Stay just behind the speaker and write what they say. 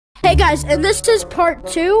guys, and this is part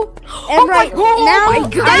 2. And Oh my God.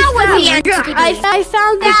 I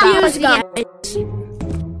found the fuse, guys.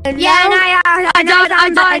 And Yeah, now,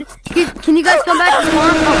 I'm done. Can you guys come back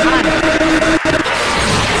tomorrow? Oh, hi.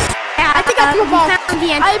 I think I put the box.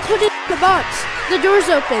 I put it in the box. The door's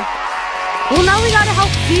open. Well, now we gotta help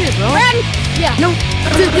Fear, bro. Yeah. No,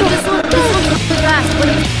 dude, this one's fast.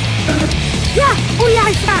 Yeah. Oh yeah,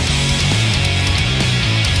 I shot.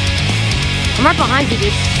 I'm right behind you,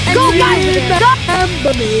 dude. Go, guys!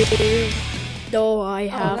 Though I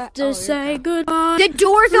have to say goodbye. The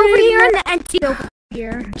door's over here and the empty over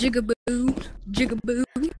here. Jigaboo, jigaboo.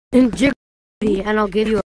 And jiggy, and I'll give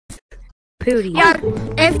you a pooty. Yeah,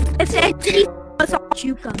 if it's empty, it's all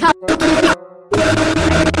you come.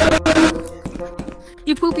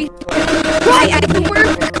 You poopy.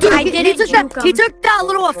 I didn't juke him. He took that a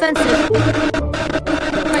little offensive.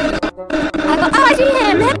 I see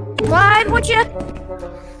him. What? Would you?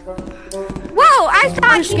 Whoa! I thought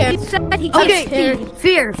I'm scared. he said he Okay, can't.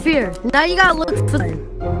 Fear. Now you gotta look for them.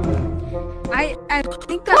 I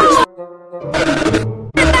think that was...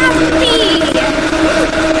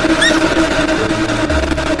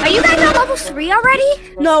 Are you guys on level 3 already?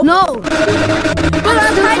 No. But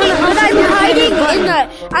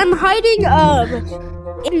I'm hiding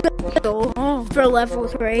in the middle for level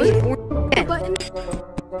 3. Button.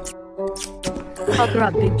 Talk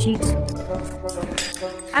about big cheeks.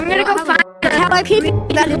 I'm gonna go find I keep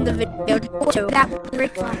that in the video too. that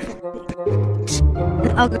brick.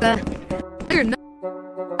 Okay.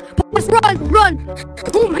 Run!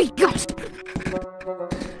 Oh my gosh!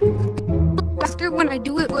 After when I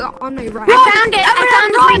do it on my right. I found it! I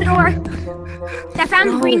found the green door! I found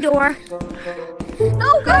the green door.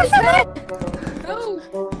 No, guys! No!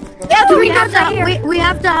 Yeah, the We green have door's right to. here. We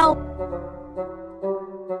have to help.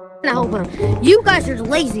 Help him. You guys are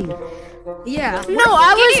lazy. Yeah. No,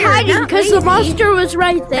 I was hiding because the monster was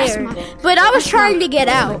right there. But I was trying to get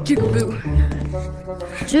out. Jigaboo.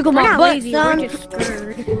 Jiggle We're my not butt, lazy, son. we're just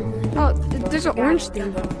scared. Oh, there's an orange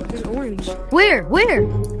thing. There's orange. Where?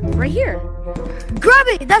 Right here. Grab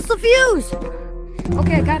it. That's the fuse.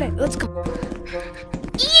 Okay, I got it. Let's go.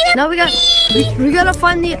 Now we gotta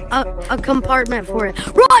find the a compartment for it.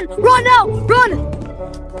 Run now, run!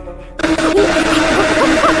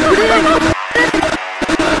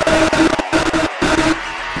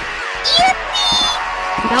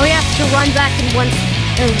 Now we have to run back in one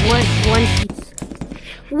piece.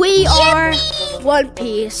 We are One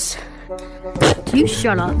Piece. You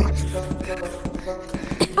shut up.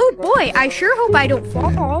 Oh boy, I sure hope I don't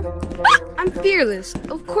fall. I'm fearless.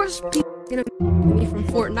 Of course, people are gonna me from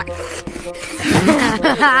Fortnite.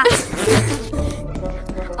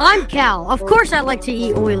 I'm Cal. Of course I like to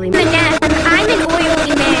eat oily meat. I'm an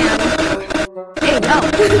oily man. Hey, no.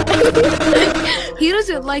 He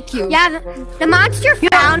doesn't like you. Yeah, the monster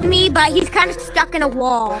found me, but he's kind of stuck in a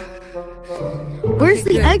wall. Where's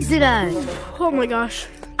the exit at? Oh my gosh.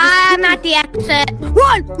 I'm at the exit.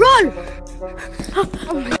 Run!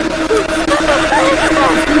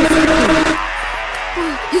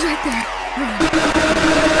 He's right there.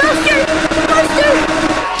 Monster!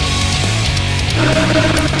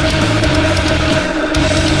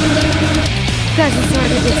 Guys, I'm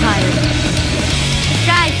starting to get tired.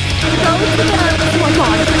 Guys,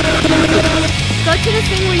 go to the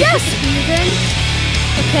thing where you put the fuse in.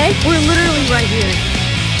 Okay. We're literally right here.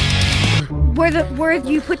 Where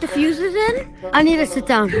you put the fuses in. I need to sit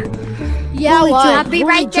down. Yeah, Holy why? junk- I'll be holy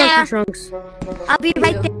right junkie there. Trunks. I'll be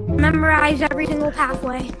right there. Memorize every single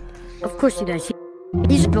pathway. Of course he does.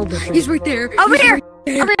 He's a builder. He's right there. Over here.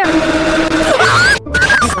 Over there.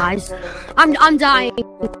 Guys, I'm dying.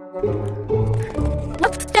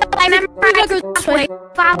 Look still. I memorized the pathway.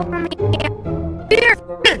 Follow me. Here.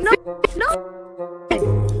 No.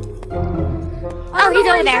 Oh, he's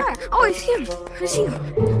over there. Oh, I see him.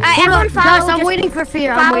 Everyone follow. Guys, I'm just waiting for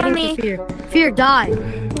Fear. follow I'm waiting me. for Fear. Fear, die.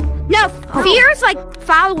 No, Fear's like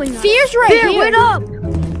following us. Fear's right Fear, here. wait up.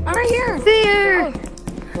 I'm right here. Fear.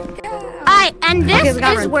 And this Okay, we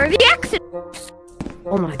got is run. where the exit.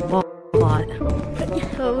 Oh my god.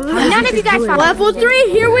 None of you guys follow. Level 3,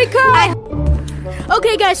 here we come.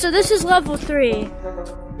 Okay, guys, so this is level 3.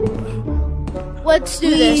 Let's do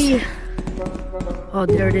this. Oh,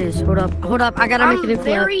 there it is. Hold up. I gotta make it in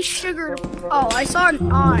very sugar. Oh, I saw an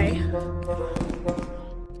eye.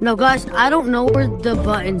 No, guys, I don't know where the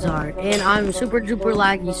buttons are, and I'm super duper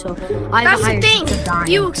laggy, so I That's have the a higher chance of thing.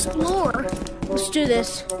 dying. You explore. Let's do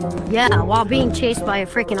this. Yeah, while being chased by a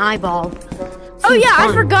freaking eyeball. Oh yeah, I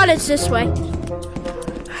fun. forgot it's this way.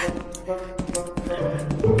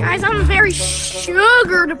 Guys, I'm very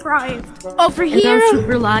sugar deprived. Over And here. I'm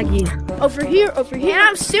super laggy. Over here, over here. And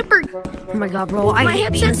I'm super. Oh my god, bro. My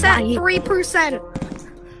headset's at 3%.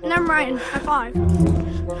 Never mind. High five.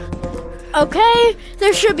 Okay,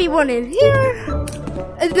 there should be one in here.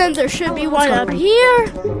 And then there should be one up here.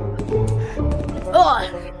 Oh,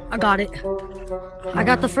 I got it. I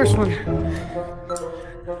got the first one.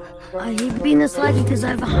 I hate being this laggy because I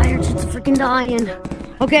have a higher chance of freaking dying.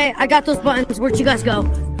 Okay, I got those buttons. Where'd you guys go?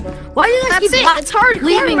 Why do you guys keep It's hard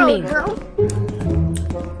leaving me? bro.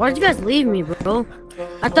 Why did you guys leave me, bro?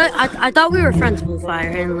 I thought we were friends,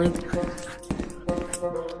 Bluefire and Luke.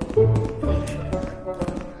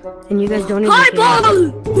 And you guys don't even care.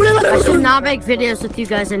 I should not make videos with you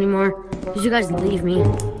guys anymore because you guys leave me.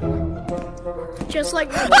 Just like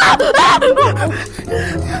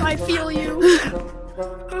I feel you.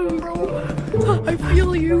 Bro. I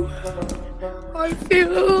feel you. I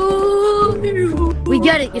feel you. We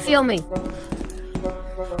get it. You feel me?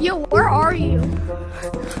 Yo, where are you?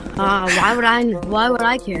 Why would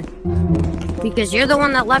I care? Because you're the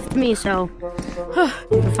one that left me, so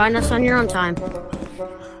you can find us on your own time.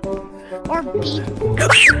 Or beat.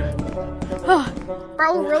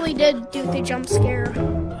 Bro really did do the jump scare.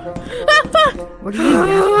 What are you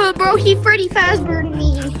doing? Bro, he Freddy Fazbear'd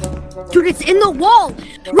me. Dude, it's in the wall!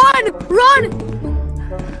 Run! Run!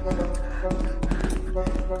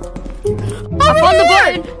 I found the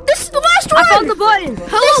button! this is the last one! I found the button!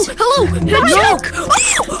 Hello! Behind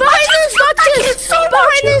these boxes!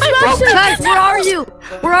 Behind these boxes! Guys, where are you?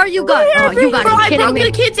 Where are you guys? Oh, you gotta Bro, be I kidding broke me.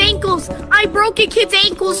 a kid's ankles. I broke a kid's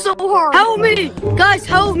ankles so hard. Help me! Guys,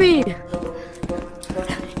 help me!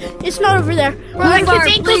 It's not over there. Bro, that Bluefire,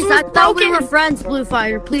 kid's ankles please, was I thought we broken. were friends,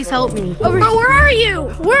 Bluefire. Please help me. Over Bro, where are you?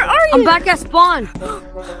 Where are you? I'm back at spawn.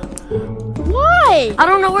 Why? I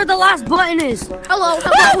don't know where the last button is. Hello.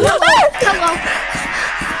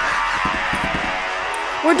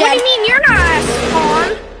 We're What do dead. you mean you're not at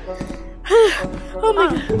spawn? Oh my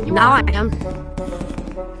god. Now I am.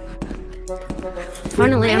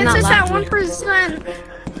 Finally, I'm not It's at left. 1%.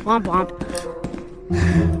 Womp womp.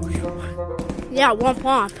 Yeah, womp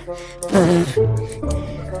womp.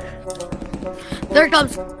 There it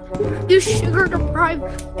comes. You sugar deprived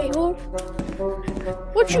a-hole.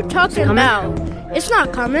 What you talking about? It's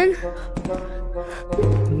not coming.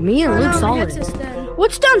 Me and Luke saw it.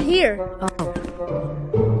 What's down here? Oh.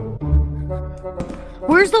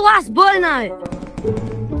 Where's the last button at?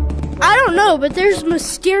 I don't know, but there's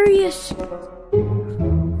mysterious.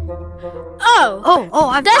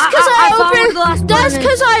 Oh. That's because That's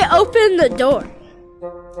because I opened the door.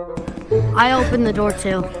 I opened the door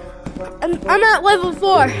too. I'm at level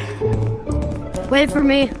 4. Wait for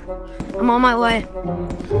me. I'm on my way.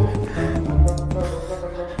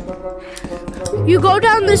 You go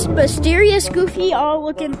down this mysterious, goofy,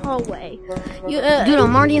 all-looking hallway. You, Dude,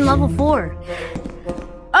 I'm already in level 4.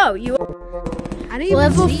 Oh, you.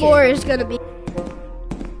 Level 4 is gonna be.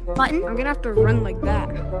 Button? I'm gonna have to run like that.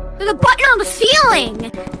 There's a button on the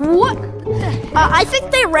ceiling. What? I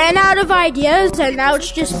think they ran out of ideas, and now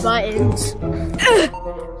it's just buttons.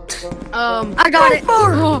 I got it.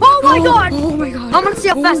 Oh my god. Oh my god. I'm gonna see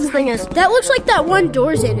how fast this thing is. That looks like that one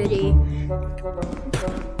door's entity.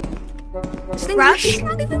 This thing's Rush?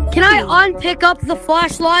 not even Can I unpick up the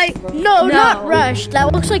flashlight? No, not Rush.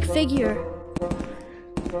 That looks like Figure.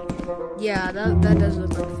 Yeah, that does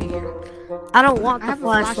look like a figure. I don't want I the have a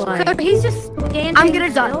flashlight. flashlight. So he's just standing. I'm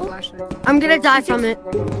gonna die. still? Flashlight. I'm gonna die from it.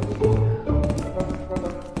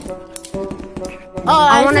 Oh,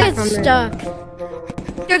 I wanna think it's from there. stuck.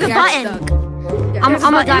 There's a Yeah, button. it's stuck. I'm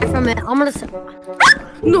gonna die from it. I'm gonna.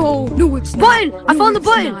 No, it's not. Button! I found the it's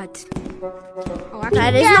button! not. Oh, actually,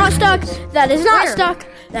 That is yeah. not stuck. That is not Where? stuck.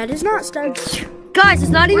 That is not stuck. Guys,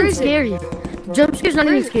 it's not Where even is it? scary. Jump scare's not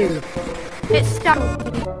even scary. It's stuck.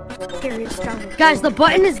 Scary, it's stuck. Guys, the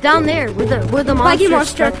button is down there where the Laggy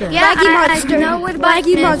monster. monster. Yeah, Laggy I monster. know where the button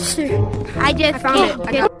Laggy is. monster. I just found it. Oh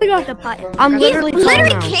my god. The button. I'm He's literally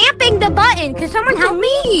literally falling down. camping the button. Can someone help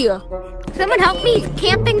me? Someone help me. He's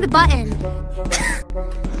camping the button.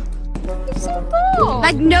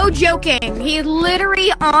 Like, no joking. He's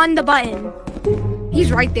literally on the button.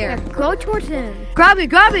 He's right there. Go towards him. Grab it,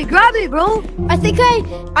 bro. I think I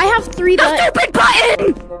have 3 buttons. Stupid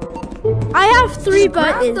button! I have 3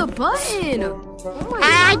 Grab buttons. the button. Oh my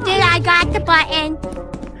I did. I got the button.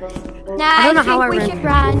 Now I don't know think how I we ran. should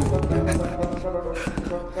run.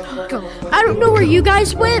 I don't know where you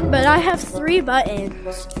guys went, but I have 3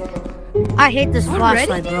 buttons. I hate this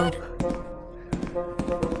flashlight, bro.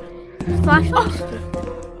 Flashlight.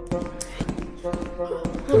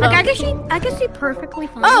 Like I can see perfectly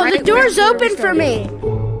fine. Oh, Right the door's where we open for started. me.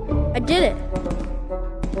 I did it.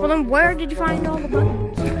 Well, then where did you find all the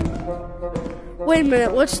buttons? Wait a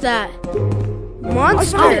minute, what's that? I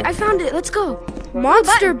Monster. found it. I found it. Let's go.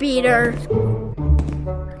 Monster beater.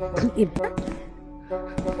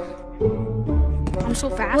 I'm so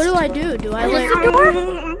fast. What do I do? Do I like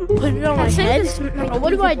put it on my head? Or what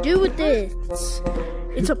do I do with this?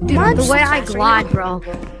 It's a monster. The way I glide, bro.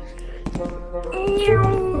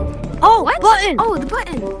 Oh, What? button! Oh, the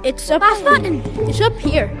button. It's up. Last button. It's up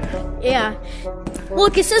here. Yeah.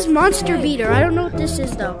 Look, it says monster beater. I don't know what this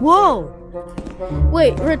is though. Whoa!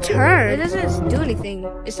 Wait, It return. doesn't do anything.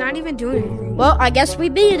 It's not even doing anything. Well, I guess we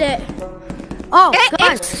beat it. Oh,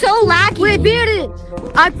 guys, It's so laggy. we beat it!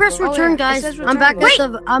 I pressed return, yeah, it guys. says I'm back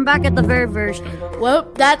return. I'm back at the very first. Well,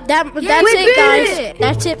 that's we it, beat guys. it.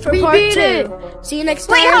 That's it for We part beat 2. it. See you next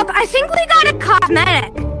Wait, time. hold. I think we got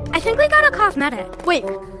a cosmetic. Wait,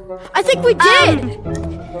 I think we did.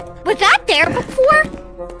 Was that there before?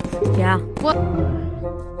 Yeah. What?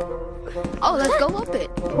 Oh, let's go up it.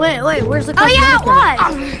 Wait, where's the Oh yeah, it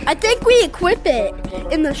cosmetic was. I think we equip it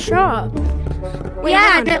in the shop. Wait,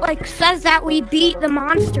 Yeah, hold and on. it like says that we beat the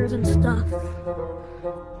monsters and stuff.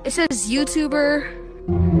 It says YouTuber.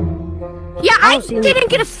 Yeah, I don't see it. didn't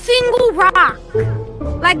get a single rock.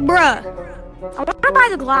 Like, bruh. I want to buy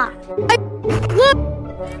the glass. Look,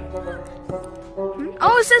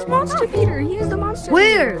 Oh, it says Monster Beater. He is the monster.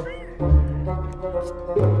 Where?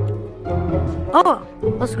 Oh,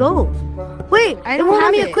 let's go. Wait, I it don't won't let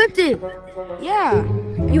have me it. equip it. Yeah.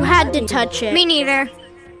 you had to touch it. Me neither.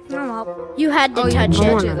 No, well. You had to Oh, you touch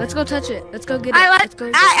touch it. it. Let's go touch it. Let's go get it. Let's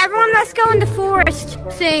go. everyone, let's go in the forest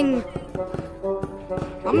thing.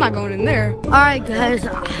 I'm not going in there. Alright, guys,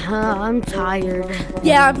 I'm tired.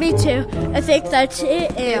 Yeah, me too. I think that's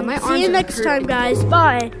it. And my see arms you are next time, hurting. guys.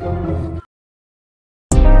 Bye.